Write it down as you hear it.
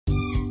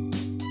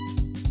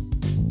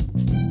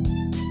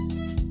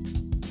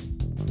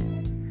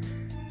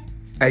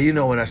Hey, you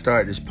know, when I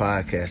started this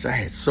podcast, I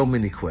had so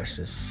many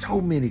questions.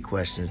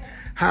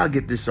 How I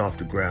get this off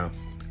the ground?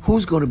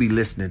 Who's going to be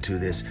listening to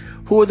this?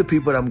 Who are the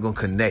people that I'm going to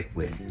connect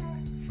with?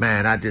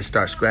 Man, I just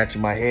start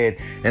scratching my head.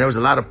 And there was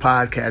a lot of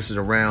podcasters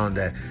around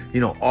that,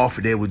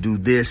 offered they would do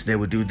this and they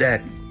would do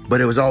that.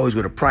 But it was always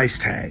with a price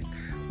tag.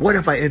 What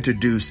if I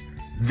introduce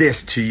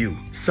this to you?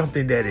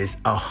 Something that is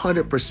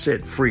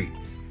 100% free.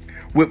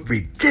 With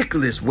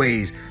ridiculous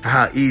ways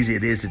how easy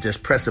it is to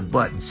just press a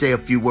button, say a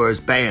few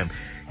words, bam.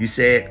 You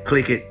say it,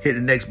 click it, hit the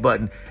next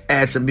button,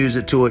 add some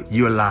music to it,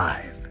 you're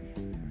live.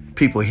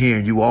 People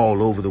hearing you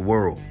all over the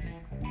world.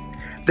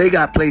 They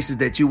got places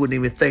that you wouldn't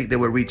even think they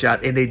would reach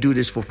out, and they do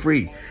this for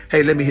free.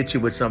 Hey, let me hit you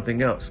with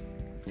something else.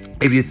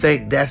 If you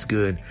think that's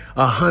good,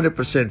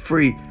 100%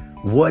 free,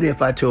 what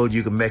if I told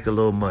you can make a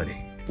little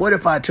money? What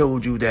if I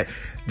told you that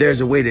there's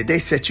a way that they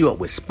set you up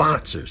with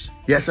sponsors?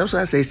 Yes, that's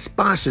what I say,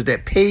 sponsors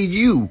that pay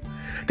you,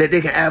 that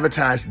they can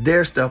advertise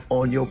their stuff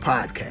on your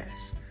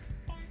podcast.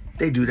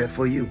 They do that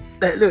for you.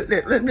 Look,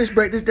 let me just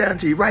break this down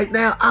to you. Right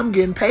now, I'm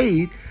getting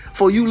paid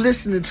for you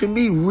listening to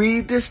me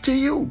read this to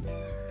you.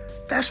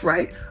 That's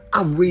right.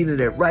 I'm reading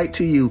it right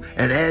to you.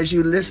 And as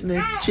you're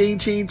listening, ching,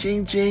 ching,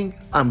 ching, ching,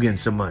 I'm getting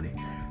some money.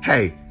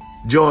 Hey,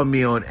 join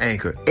me on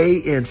Anchor,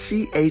 Anchor.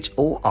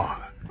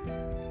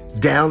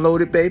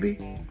 Download it, baby.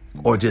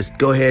 Or just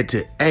go ahead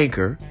to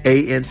Anchor,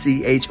 Anchor.fm.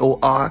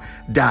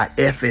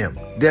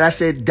 Did I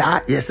say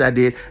dot? Yes, I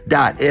did.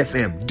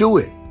 .fm. Do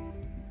it.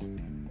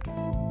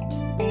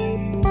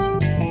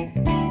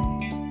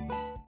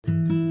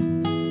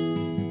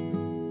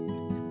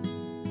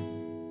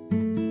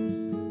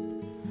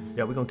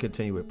 Yeah, we're going to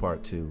continue with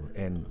part 2.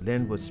 And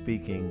Lynn was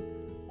speaking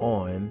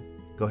on...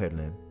 Go ahead,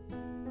 Lynn.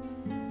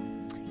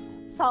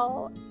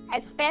 So,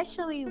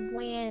 especially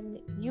when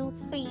you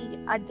see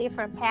a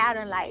different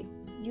pattern, like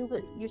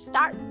you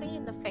start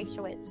seeing the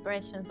facial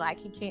expressions, like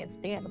he can't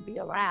stand to be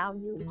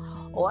around you,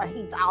 or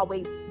he's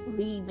always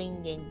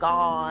leaving and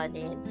gone,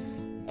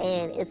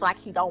 and it's like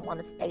he don't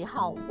want to stay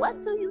home.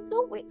 What do you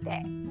do with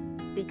that?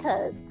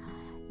 Because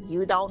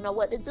you don't know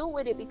what to do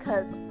with it,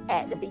 because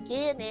at the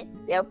beginning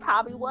there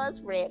probably was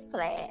red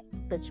flags,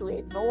 but you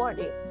ignored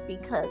it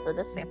because of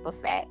the simple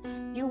fact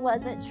you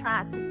wasn't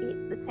trying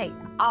to take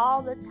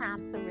all the time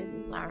to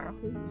really learn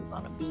who you're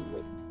going to be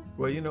with.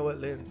 Well, you know what,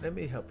 Lynn? Let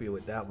me help you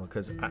with that one,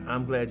 because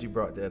I'm glad you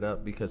brought that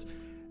up, because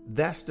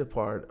that's the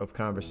part of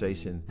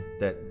conversation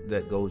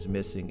that goes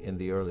missing in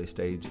the early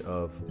stage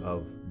of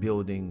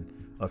building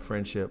a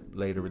friendship,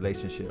 later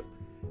relationship,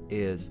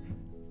 is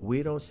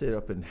we don't sit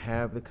up and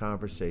have the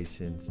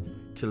conversations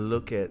to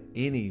look at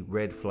any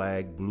red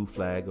flag, blue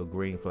flag, or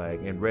green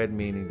flag, and red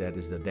meaning that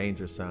is the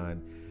danger sign,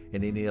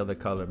 and any other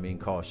color mean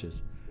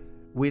cautious.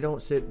 We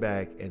don't sit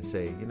back and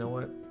say, you know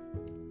what?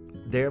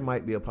 There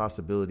might be a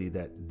possibility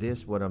that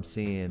this, what I'm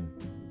seeing,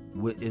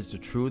 is the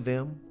true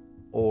them,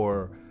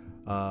 or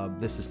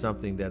this is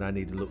something that I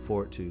need to look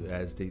forward to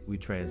as we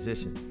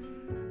transition.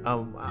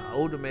 An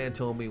older man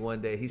told me one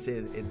day, he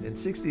said, in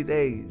 60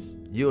 days,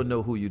 you'll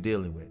know who you're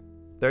dealing with.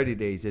 30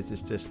 days,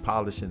 it's just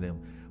polishing them.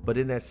 But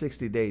in that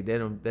 60 days,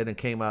 then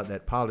came out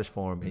that polished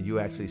form, and you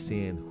actually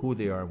seeing who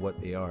they are and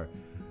what they are.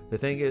 The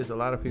thing is, a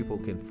lot of people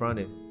confront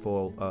it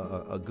for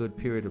a good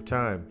period of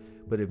time,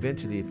 but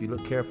eventually, if you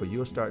look careful,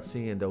 you'll start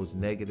seeing those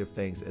negative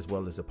things as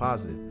well as the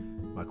positive.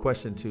 My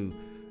question to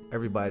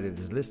everybody that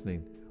is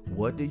listening,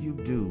 what do you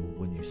do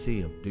when you see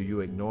them? Do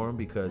you ignore them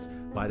because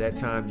by that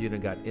time you done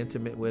got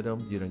intimate with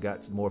them, you done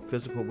got more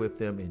physical with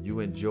them, and you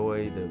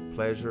enjoy the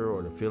pleasure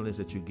or the feelings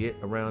that you get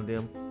around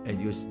them,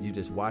 and you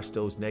just wash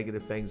those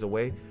negative things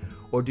away?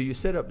 Or do you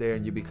sit up there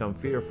and you become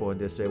fearful and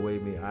just say,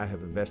 wait a minute, I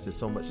have invested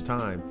so much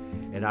time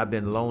and I've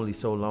been lonely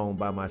so long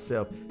by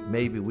myself,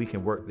 maybe we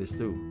can work this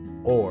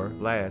through? Or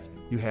last,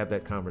 you have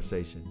that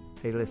conversation.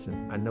 Hey,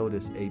 listen, I know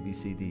this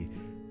ABCD.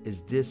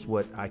 Is this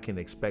what I can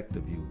expect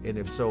of you? And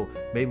if so,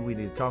 maybe we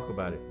need to talk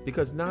about it.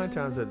 Because 9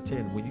 times out of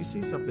 10, when you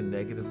see something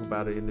negative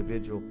about an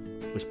individual,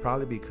 it's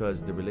probably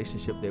because the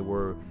relationship they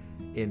were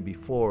in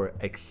before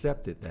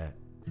accepted that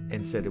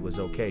and said it was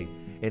okay.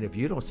 And if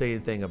you don't say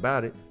anything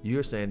about it,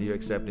 you're saying you're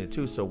accepting it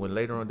too. So when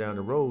later on down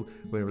the road,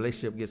 when a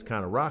relationship gets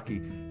kind of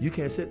rocky, you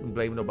can't sit and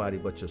blame nobody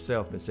but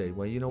yourself and say,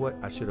 well, you know what?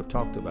 I should have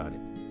talked about it.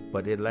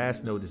 But at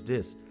last, notice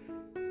this.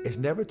 It's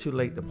never too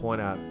late to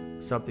point out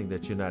something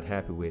that you're not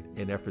happy with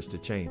in efforts to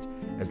change.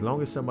 As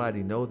long as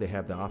somebody knows they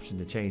have the option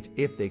to change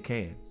if they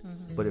can.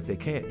 Mm-hmm. But if they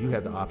can't, you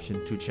have the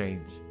option to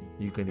change.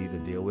 You can either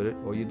deal with it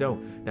or you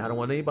don't. Now, I don't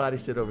want anybody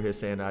to sit over here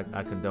saying I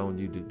condone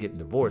you getting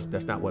divorced.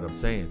 That's not what I'm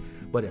saying.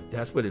 But if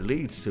that's what it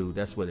leads to,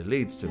 that's what it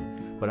leads to.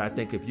 But I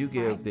think if you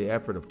give the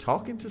effort of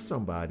talking to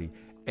somebody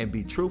and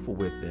be truthful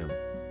with them,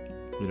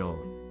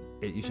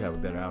 you should have a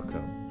better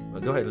outcome.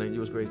 But go ahead, Lynn. You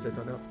was great. Say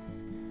something else.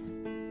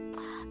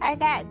 And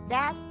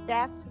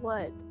that's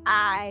what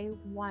I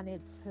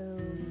wanted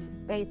to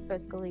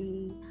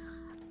basically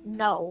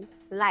know.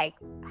 Like,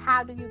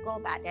 how do you go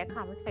about that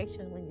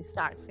conversation when you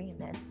start seeing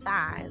that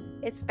signs,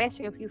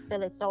 especially if you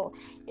feel as though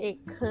it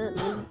could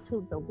lead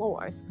to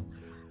divorce?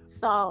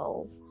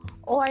 So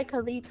or it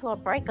could lead to a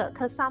breakup.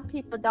 Because some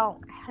people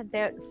don't.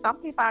 Some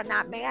people are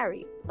not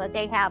married, but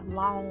they have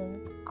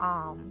long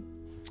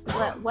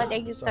what they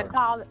used to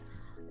call it.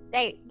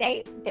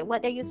 They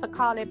what they used to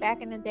call it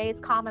back in the days,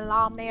 common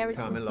law marriage.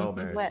 Common law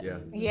marriage, yeah.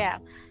 Yeah.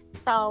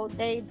 So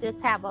they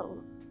just have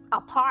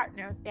a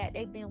partner that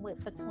they've been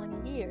with for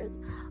 20 years.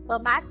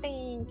 But my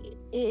thing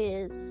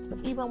is,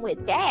 even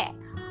with that,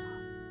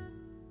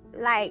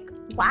 like,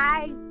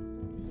 why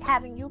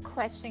haven't you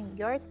questioned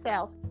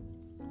yourself?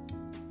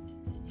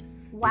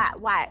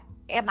 Why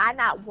am I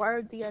not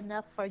worthy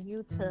enough for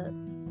you to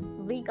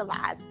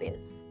legalize this?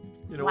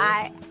 You know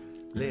why?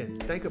 Lynn,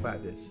 think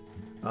about this.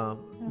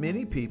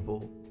 Many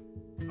people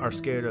are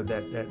scared of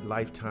that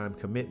lifetime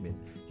commitment.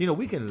 You know,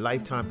 we can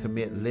lifetime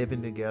commit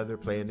living together,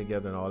 playing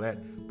together and all that.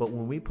 But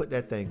when we put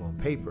that thing on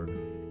paper,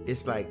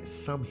 it's like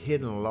some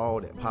hidden law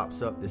that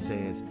pops up that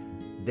says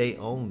they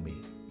own me.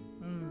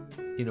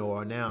 You know,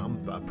 or now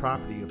I'm a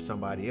property of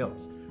somebody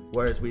else.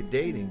 Whereas with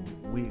dating,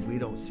 we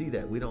don't see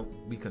that. We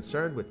don't be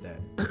concerned with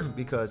that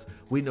because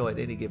we know at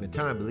any given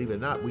time, believe it or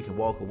not, we can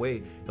walk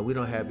away and we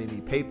don't have any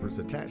papers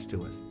attached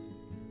to us.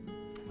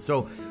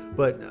 So,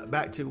 but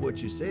back to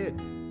what you said,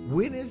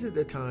 when is it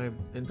the time,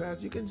 and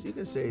perhaps you can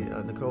say,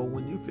 Nicole,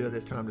 when you feel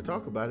it's time to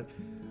talk about it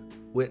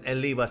and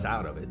leave us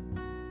out of it.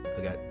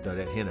 I got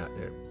that hint out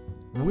there.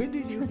 When do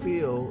you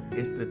feel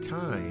it's the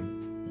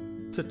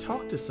time to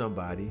talk to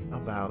somebody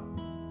about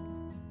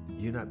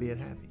you not being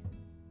happy?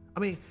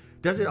 I mean,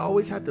 does it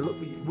always have to look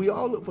for you? We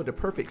all look for the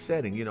perfect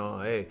setting. You know,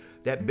 hey,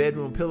 that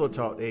bedroom pillow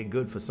talk ain't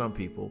good for some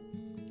people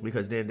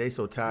because then they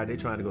so tired, they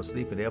trying to go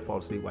sleep and they'll fall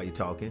asleep while you're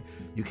talking.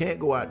 You can't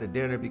go out to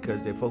dinner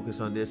because they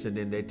focus on this and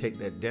then they take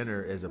that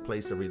dinner as a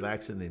place of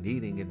relaxing and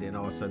eating and then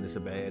all of a sudden it's a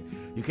bad.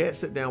 You can't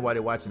sit down while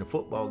they're watching a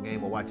football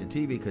game or watching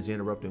TV because you're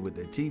interrupting with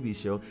their TV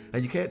show,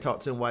 and you can't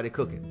talk to them while they're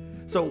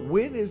cooking. So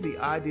when is the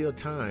ideal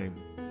time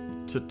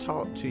to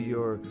talk to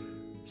your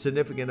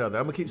significant other?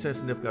 I'm gonna keep saying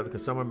significant other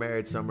because some are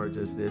married, some are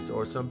just this,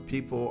 or some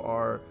people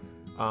are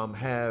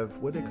have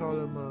what they call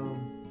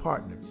them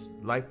partners,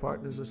 life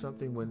partners or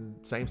something. When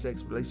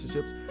same-sex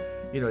relationships,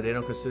 you know, they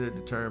don't consider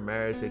the term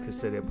marriage, they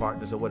consider their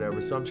partners or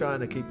whatever. So I'm trying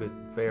to keep it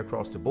fair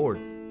across the board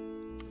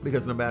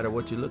because no matter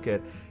what you look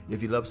at,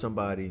 if you love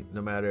somebody,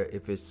 no matter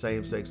if it's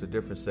same-sex or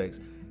different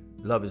sex,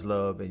 love is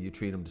love and you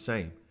treat them the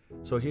same.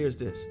 So here's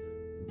this.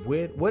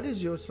 What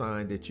is your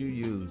sign that you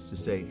use to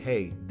say,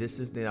 hey, this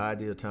is the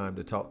ideal time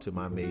to talk to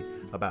my mate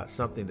about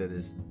something that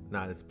is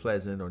not as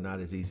pleasant or not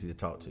as easy to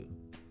talk to?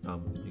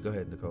 You go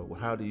ahead, Nicole. Well,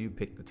 how do you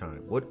pick the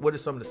time? What are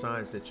some of the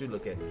signs that you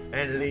look at?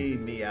 And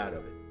leave me out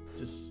of it.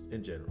 Just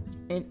in general.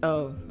 In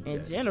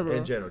general.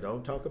 In general.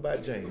 Don't talk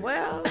about James.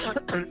 Well,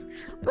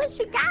 but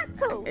she got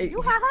to. You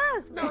her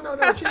husband.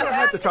 No. She don't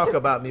have to talk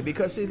about me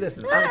because, see,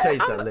 listen, I'm going to tell you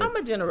something. I'm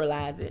going to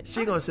generalize it.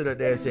 She going to sit up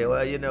there and say,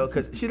 well, you know,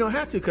 because she don't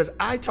have to because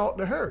I talked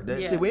to her.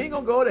 See, we ain't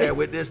going to go there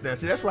with this now.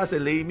 See, that's why I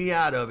said leave me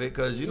out of it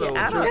because, you know,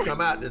 truth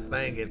come out this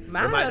thing and it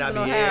might not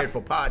be aired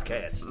for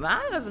podcasts. My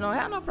husband don't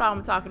have no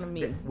problem talking to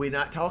me. We're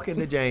not talking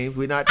to James.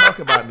 We're not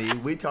talking about me.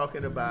 We're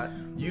talking about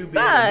you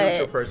being a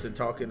neutral person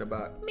talking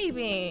about me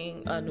being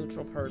a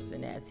neutral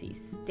person, as he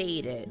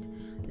stated,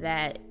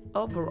 that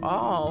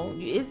overall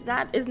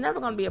it's never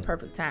going to be a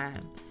perfect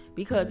time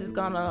because it's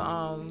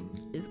gonna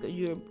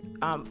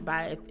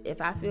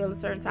if I feel a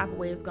certain type of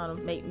way, it's gonna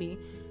make me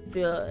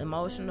feel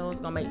emotional,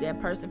 it's gonna make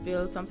that person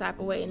feel some type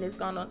of way, and it's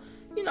gonna,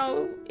 you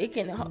know, it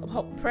can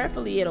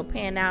prayerfully it'll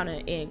pan out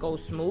and go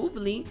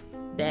smoothly,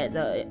 that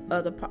the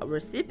other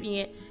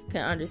recipient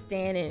can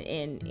understand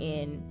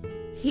and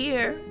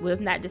hear with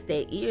not just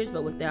their ears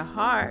but with their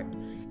heart,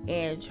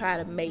 and try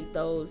to make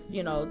those,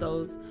 you know,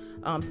 those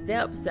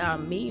steps,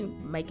 me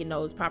making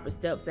those proper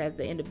steps as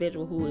the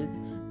individual who is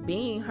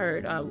being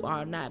heard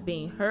or not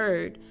being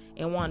heard,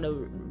 and want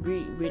to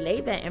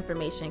relay that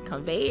information,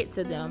 convey it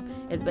to them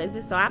as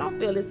best. So I don't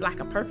feel it's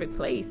like a perfect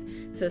place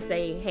to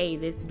say, hey,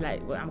 this is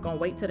like, well, I'm going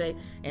to wait till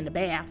in the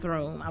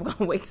bathroom. I'm going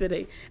to wait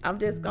till I'm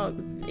just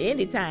going to,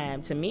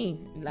 anytime to me,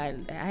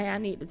 like, hey, I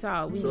need to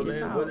talk. We need to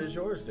talk. What is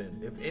yours then?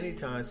 If any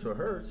time's for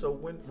her, so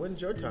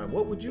when's your time?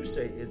 What would you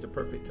say is the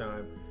perfect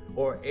time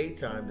or a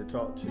time to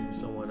talk to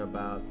someone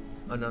about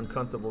an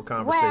uncomfortable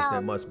conversation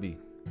that must be?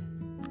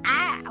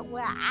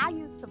 I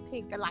used to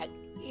pick like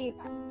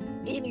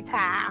any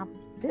time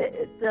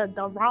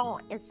the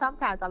wrong, and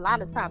sometimes a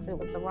lot of times it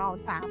was the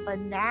wrong time. But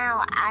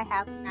now I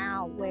have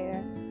found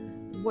where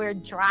we're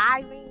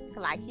driving,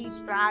 like he's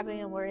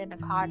driving and we're in the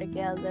car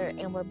together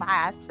and we're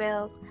by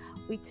ourselves,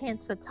 we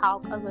tend to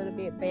talk a little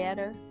bit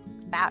better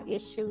about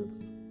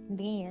issues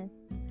then.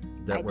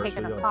 That like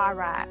taking a car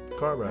ride.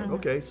 Mm-hmm.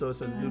 Okay, so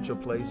it's a neutral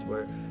place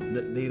where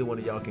neither one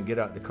of y'all can get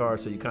out the car,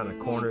 so you kind of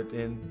cornered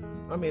in.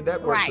 I mean,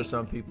 that works for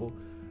some people.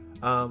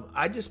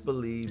 I just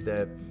believe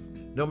that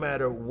no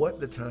matter what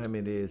the time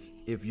it is,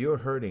 if you're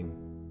hurting,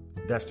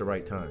 that's the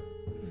right time.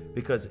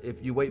 Because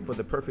if you wait for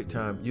the perfect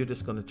time, you're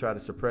just going to try to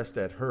suppress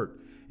that hurt,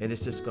 and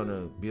it's just going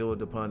to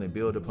build upon, and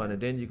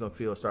then you're going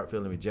to start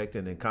feeling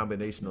rejected, and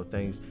combinational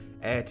things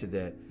add to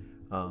that.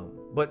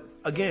 But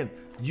again,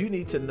 you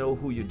need to know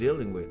who you're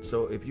dealing with.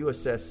 So if you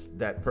assess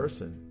that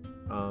person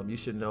You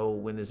should know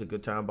when is a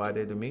good time by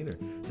their demeanor.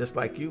 Just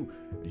like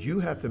you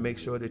have to make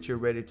sure that you're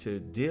ready to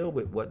deal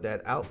with what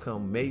that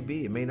outcome may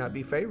be. It may not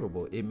be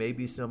favorable. It may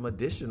be some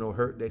additional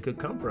hurt that could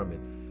come from it.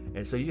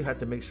 And so you have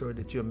to make sure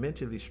that you're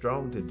mentally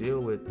strong to deal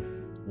with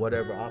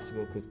whatever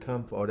obstacle could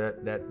come, or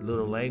that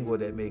little language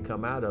that may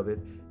come out of it,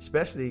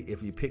 especially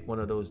if you pick one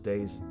of those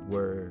days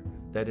where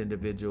that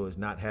individual is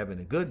not having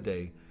a good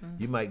day.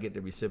 You might get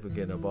the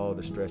recipient of all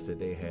the stress that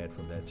they had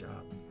from that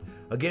job.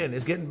 Again,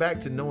 it's getting back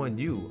to knowing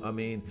you. I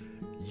mean,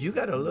 you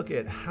got to look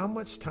at how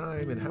much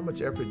time and how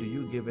much effort do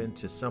you give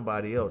into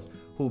somebody else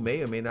who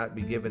may or may not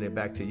be giving it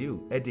back to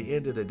you. At the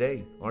end of the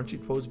day, aren't you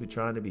supposed to be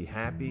trying to be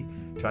happy,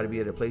 try to be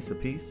at a place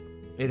of peace?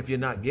 And if you're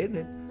not getting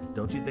it,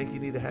 don't you think you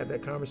need to have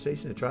that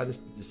conversation to try to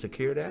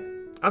secure that?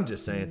 I'm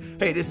just saying.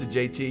 Hey, this is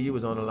JT. You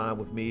was on the line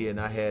with me, and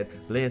I had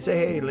Lynn. Say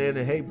hey, Lynn,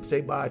 and hey, say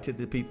bye to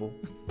the people.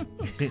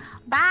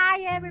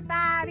 Bye,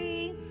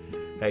 everybody.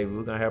 Hey,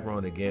 we're going to have her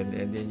on again.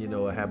 And then,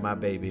 I have my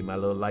baby, my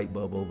little light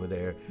bulb over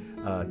there.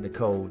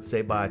 Nicole,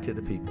 say bye to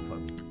the people for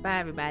me. Bye,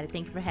 everybody.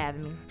 Thank you for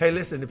having me. Hey,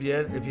 listen, if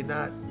you're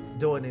not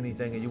doing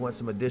anything and you want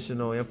some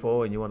additional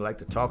info and you want to like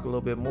to talk a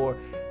little bit more,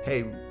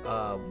 hey,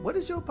 what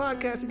is your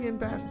podcast again,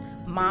 Pastor?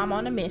 Mom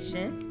on a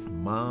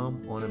Mission.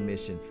 Mom on a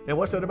Mission. And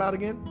what's that about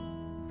again?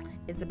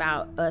 It's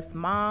about us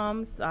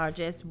moms, or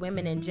just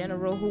women in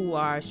general, who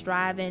are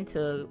striving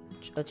to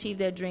achieve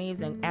their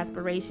dreams and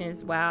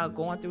aspirations while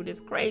going through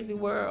this crazy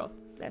world.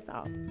 That's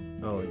all.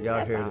 Oh,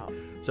 y'all heard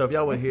it. So if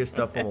y'all want to hear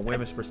stuff from a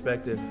women's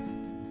perspective,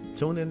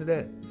 tune into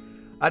that.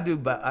 I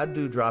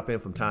do drop in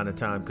from time to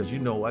time because I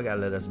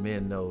gotta let us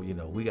men know.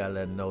 We gotta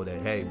let them know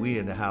that hey, we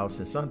in the house,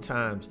 and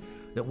sometimes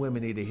that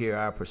women need to hear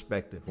our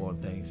perspective on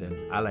things,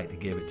 and I like to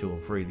give it to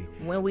them freely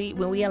when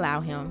we allow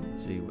him.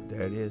 See,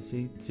 there it is.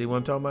 See what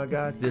I'm talking about,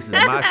 guys? This is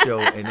my show,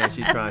 and then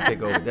she's trying to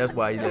take over. That's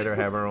why you let her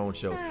have her own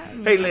show.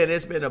 Hey, Lynn,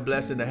 it's been a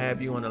blessing to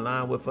have you on the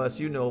line with us.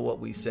 You know what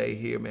we say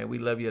here, man. We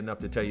love you enough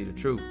to tell you the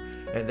truth.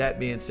 And that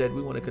being said,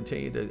 we want to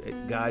continue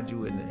to guide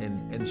you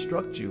and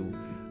instruct you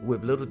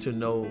with little to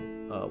no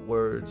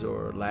words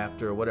or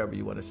laughter or whatever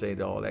you want to say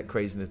to all that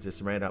craziness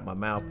just ran out my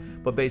mouth.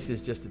 But basically,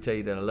 it's just to tell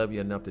you that I love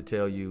you enough to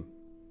tell you,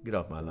 get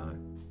off my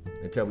line.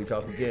 Until we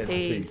talk again.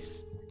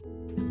 Peace.